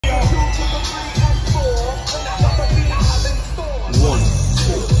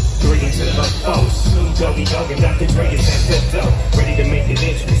Doggy Dogg and Dr. Dre is at the door. Ready to make an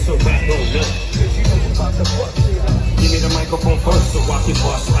entry, so back on up. Give me the microphone first so I can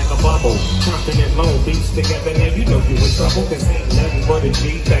bust like a bubble. Compton and Long Beach together, now you know you in trouble. This ain't nothing but a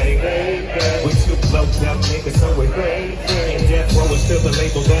G-thing. We two bloked up niggas, so it and Death Row is still the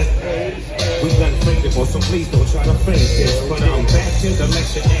label that we done favorable, so please don't try to fake this. But I'm back to the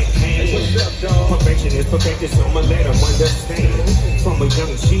lecture at hand. Perfection is perfected, so I'ma let them understand. From a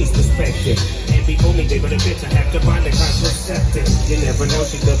young G's perspective. And before me, they were the bitch, I have to find a contraceptive. You never know,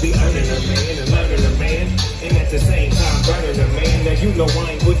 she could be earning a man and learning a man. And at the same time, burning a man. Now you know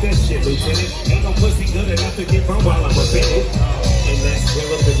I ain't with that shit, Lieutenant. Ain't no pussy good enough to get from while I'm a bitch. And that's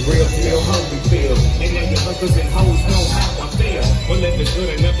real up and real, feel hungry feel. And now your hookers and hoes know how I feel. Well, if it's good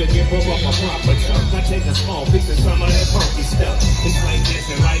enough to get broke off a proper chunk, I take a small piece of some of that funky stuff. It's like this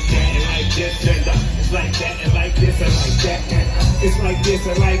and like that and like this and it's like that and like this and like that and it's like this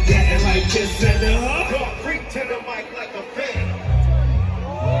and like that and like this and freak to the mic like a fan.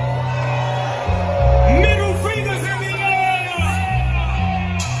 Middle fingers in the air.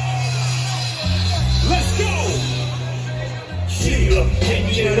 Let's go. Yeah,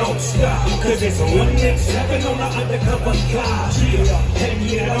 and you don't stop, cause it's a 187 on the undercover car. Yeah, and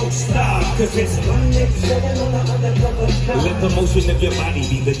you don't stop, cause it's a 187 on the undercover car. Let the motion of your body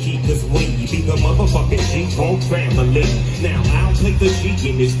be the key, cause we be the motherfucking G-Funk family. Now, I'll play the G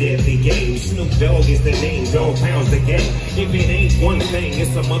in this deadly game. Snoop Dogg is the name, Dog Pound's the game. If it ain't one thing,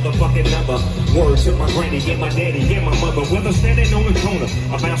 it's a motherfucking number. Word to my granny, and my daddy, and my mother. Whether standing on the corner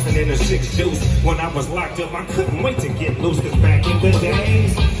or bouncing in a 6 deuce. When I was locked up, I couldn't wait to get loose, cause back in the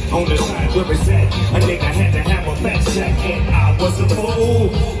days, on the side where it's at, a nigga had to have a fat sack, and I was a fool.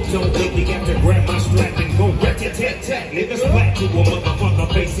 Don't make me have to grab my strap and go rat-tat-tat-tat. Niggas flat to a motherfucker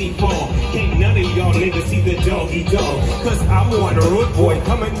face he fall. Can't none of y'all niggas see the doggy dog, cause I'm one rude boy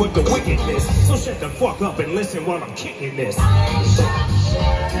coming with the wickedness. So shut the fuck up and listen while I'm kicking this. Cause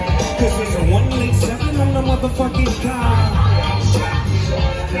it's a 187 on the motherfucking car.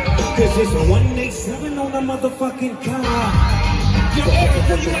 Cause it's a 187 on the motherfucking car. Yo,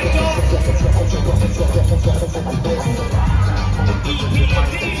 everybody like dog.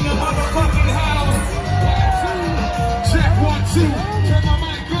 EPD in the motherfucking house. Check 1, 2. Turn my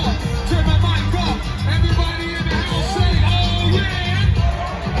mic up. Turn my mic up. Everybody in the house say, oh yeah.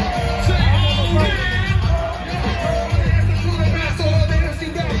 Say, oh yeah.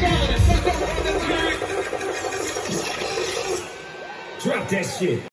 Drop that shit.